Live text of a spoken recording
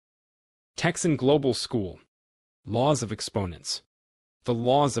Texan Global School. Laws of exponents. The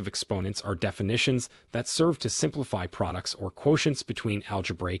laws of exponents are definitions that serve to simplify products or quotients between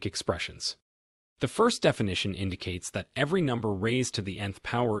algebraic expressions. The first definition indicates that every number raised to the nth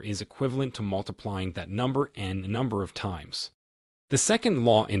power is equivalent to multiplying that number n number of times. The second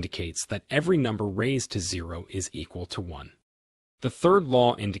law indicates that every number raised to 0 is equal to 1. The third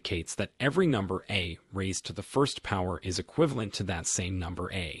law indicates that every number a raised to the first power is equivalent to that same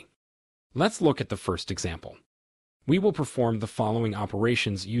number a. Let's look at the first example. We will perform the following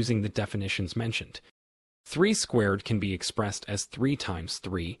operations using the definitions mentioned. 3 squared can be expressed as 3 times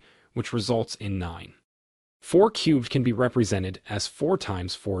 3, which results in 9. 4 cubed can be represented as 4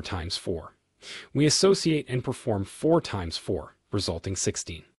 times 4 times 4. We associate and perform 4 times 4, resulting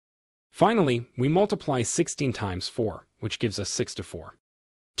 16. Finally, we multiply 16 times 4, which gives us 6 to 4.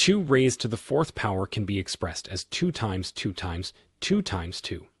 2 raised to the 4th power can be expressed as 2 times 2 times 2 times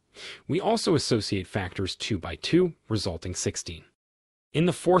 2. We also associate factors 2 by 2, resulting 16. In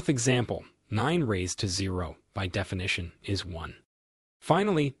the fourth example, 9 raised to 0, by definition, is 1.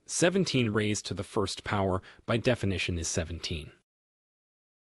 Finally, 17 raised to the first power, by definition, is 17.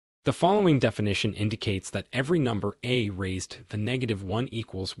 The following definition indicates that every number a raised to the negative 1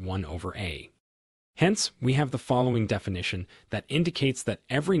 equals 1 over a. Hence, we have the following definition that indicates that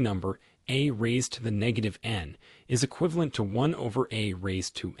every number a raised to the negative n is equivalent to 1 over a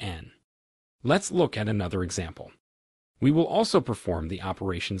raised to n. Let's look at another example. We will also perform the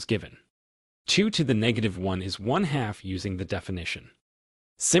operations given. 2 to the negative 1 is 1/2 using the definition.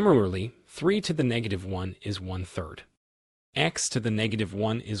 Similarly, 3 to the negative 1 is 1/3. X to the negative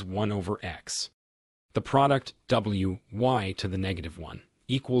 1 is 1 over x. The product wy to the negative 1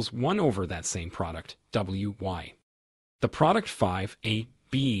 equals 1 over that same product wy. The product 5a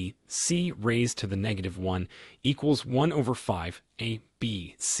b c raised to the negative 1 equals 1 over 5a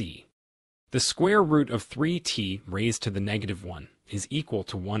b c. The square root of 3t raised to the negative 1 is equal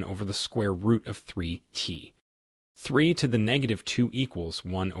to 1 over the square root of 3t. 3 to the negative 2 equals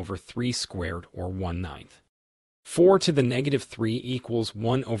 1 over 3 squared, or 1/9. 4 to the negative 3 equals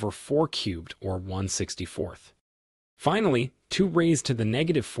 1 over 4 cubed, or 1/64. Finally, 2 raised to the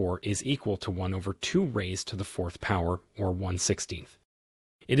negative 4 is equal to 1 over 2 raised to the 4th power, or 1/16.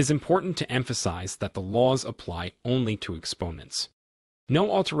 It is important to emphasize that the laws apply only to exponents.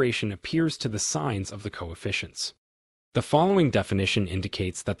 No alteration appears to the signs of the coefficients. The following definition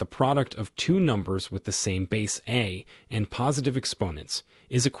indicates that the product of two numbers with the same base a and positive exponents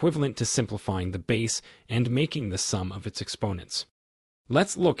is equivalent to simplifying the base and making the sum of its exponents.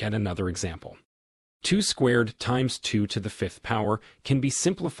 Let's look at another example. 2 squared times 2 to the 5th power can be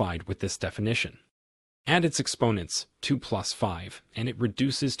simplified with this definition. Add its exponents, 2 plus 5, and it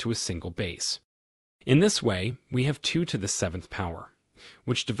reduces to a single base. In this way, we have 2 to the 7th power,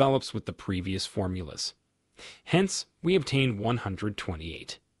 which develops with the previous formulas. Hence, we obtain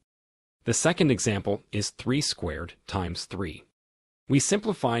 128. The second example is 3 squared times 3. We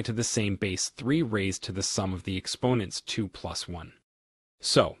simplify to the same base 3 raised to the sum of the exponents 2 plus 1.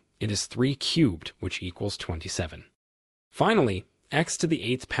 So, it is 3 cubed, which equals 27. Finally, x to the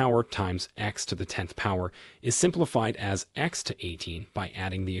 8th power times x to the 10th power is simplified as x to 18 by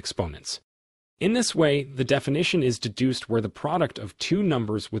adding the exponents. In this way, the definition is deduced where the product of two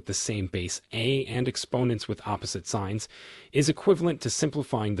numbers with the same base a and exponents with opposite signs is equivalent to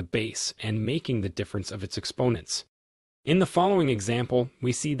simplifying the base and making the difference of its exponents. In the following example,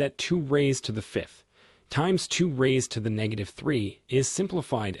 we see that 2 raised to the 5th times 2 raised to the negative 3 is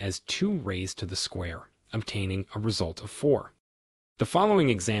simplified as 2 raised to the square, obtaining a result of 4. The following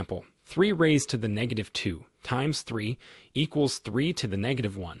example, 3 raised to the negative 2 times 3 equals 3 to the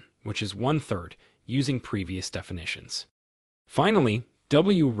negative 1, which is 1/3, using previous definitions. Finally,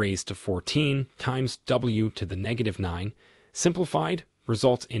 w raised to 14 times w to the negative 9, simplified,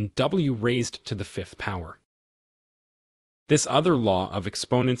 results in w raised to the 5th power. This other law of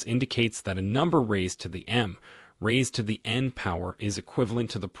exponents indicates that a number raised to the m raised to the n power is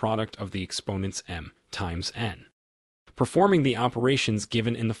equivalent to the product of the exponents m times n. Performing the operations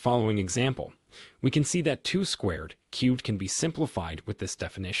given in the following example, we can see that 2 squared cubed can be simplified with this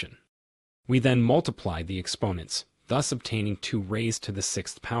definition. We then multiply the exponents, thus obtaining 2 raised to the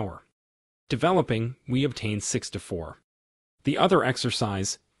 6th power. Developing, we obtain 6 to 4. The other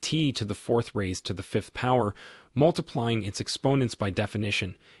exercise, t to the 4th raised to the 5th power, multiplying its exponents by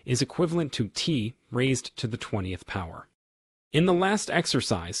definition, is equivalent to t raised to the 20th power. In the last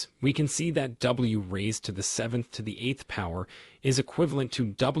exercise, we can see that w raised to the 7th to the 8th power is equivalent to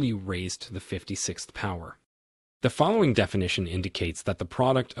w raised to the 56th power. The following definition indicates that the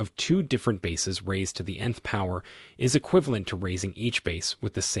product of two different bases raised to the nth power is equivalent to raising each base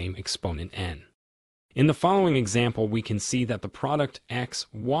with the same exponent n. In the following example, we can see that the product x,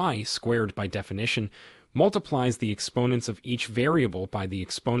 y squared by definition multiplies the exponents of each variable by the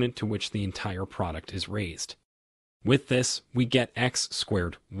exponent to which the entire product is raised. With this, we get x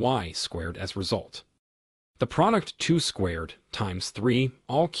squared, y squared as result. The product 2 squared times 3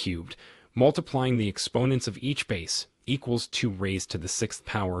 all cubed multiplying the exponents of each base equals 2 raised to the 6th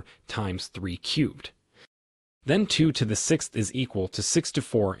power times 3 cubed. Then 2 to the 6th is equal to 6 to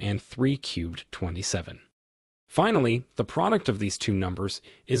 4 and 3 cubed 27. Finally, the product of these two numbers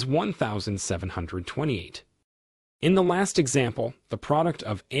is 1728. In the last example, the product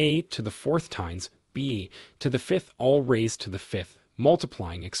of a to the 4th times b to the 5th all raised to the 5th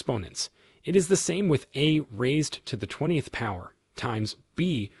multiplying exponents. It is the same with a raised to the 20th power times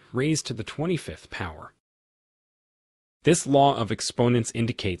b raised to the 25th power. This law of exponents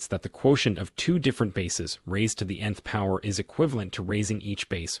indicates that the quotient of two different bases raised to the nth power is equivalent to raising each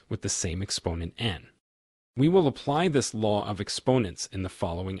base with the same exponent n. We will apply this law of exponents in the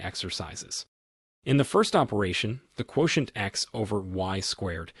following exercises. In the first operation, the quotient x over y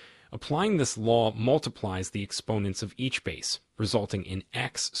squared, applying this law multiplies the exponents of each base, resulting in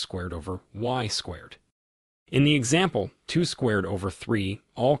x squared over y squared. In the example, 2 squared over 3,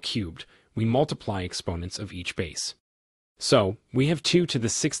 all cubed, we multiply exponents of each base. So, we have 2 to the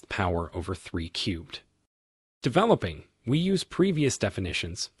 6th power over 3 cubed. Developing, we use previous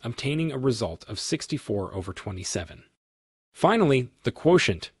definitions, obtaining a result of 64 over 27. Finally, the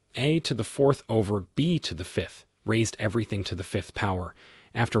quotient, a to the 4th over b to the 5th, raised everything to the 5th power.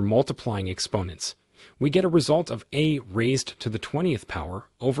 After multiplying exponents, we get a result of a raised to the 20th power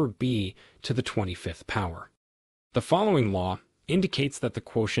over b to the 25th power. The following law indicates that the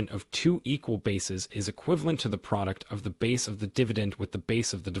quotient of two equal bases is equivalent to the product of the base of the dividend with the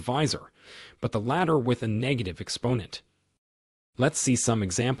base of the divisor, but the latter with a negative exponent. Let's see some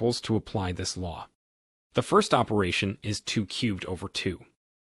examples to apply this law. The first operation is 2 cubed over 2.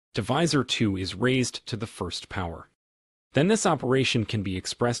 Divisor 2 is raised to the 1st power. Then this operation can be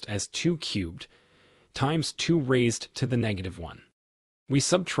expressed as 2 cubed times 2 raised to the negative 1. We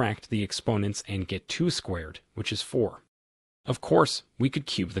subtract the exponents and get 2 squared, which is 4. Of course, we could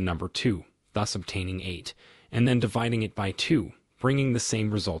cube the number 2, thus obtaining 8, and then dividing it by 2, bringing the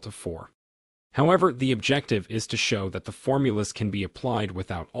same result of 4. However, the objective is to show that the formulas can be applied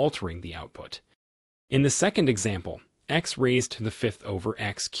without altering the output. In the second example, x raised to the 5th over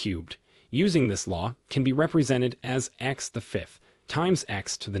x cubed, using this law, can be represented as x the 5th times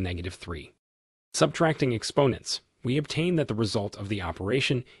x to the negative 3. Subtracting exponents, we obtain that the result of the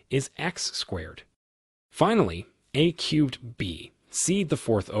operation is x squared. Finally, a cubed b, c the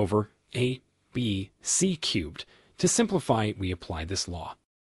 4th over a b c cubed. To simplify, we apply this law.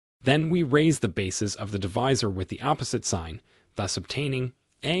 Then we raise the bases of the divisor with the opposite sign, thus obtaining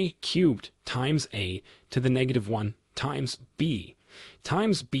a cubed times a to the negative 1 times b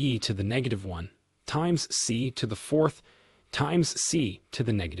to the negative 1 times c to the 4th times c to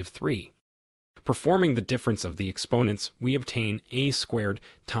the negative 3. Performing the difference of the exponents, we obtain a squared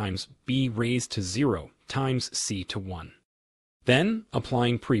times b raised to 0 times c to 1. Then,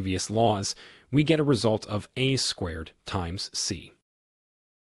 applying previous laws, we get a result of a squared times c.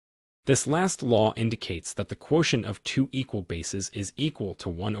 This last law indicates that the quotient of two equal bases is equal to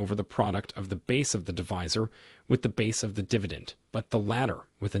 1 over the product of the base of the divisor with the base of the dividend, but the latter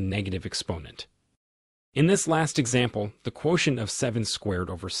with a negative exponent. In this last example, the quotient of 7 squared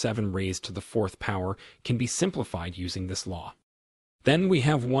over 7 raised to the 4th power can be simplified using this law. Then we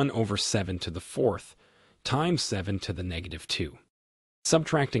have 1 over 7 to the 4th times 7 to the negative 2.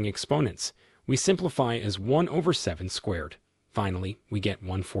 Subtracting exponents, we simplify as 1 over 7 squared. Finally, we get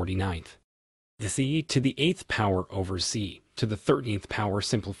 1/49. Z to the 8th power over z to the 13th power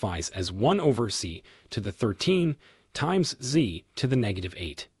simplifies as 1 over z to the 13 times z to the negative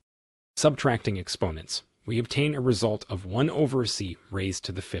 8. Subtracting exponents, we obtain a result of 1 over z raised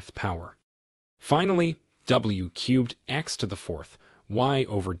to the 5th power. Finally, w cubed x to the 4th, y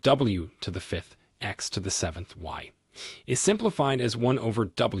over w to the 5th, x to the 7th y, is simplified as 1 over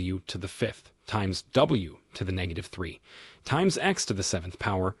w to the 5th times w to the negative 3 times x to the 7th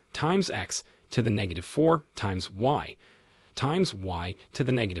power times x to the negative 4 times y to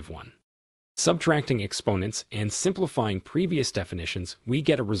the negative 1. Subtracting exponents and simplifying previous definitions, we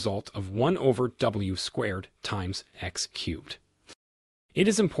get a result of 1 over w squared times x cubed. It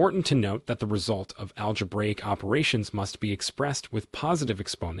is important to note that the result of algebraic operations must be expressed with positive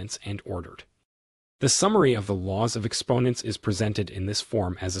exponents and ordered. The summary of the laws of exponents is presented in this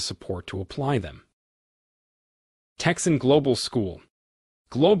form as a support to apply them. Texan Global School.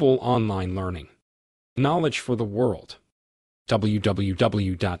 Global online learning. Knowledge for the world.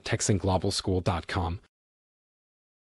 www.texanglobalschool.com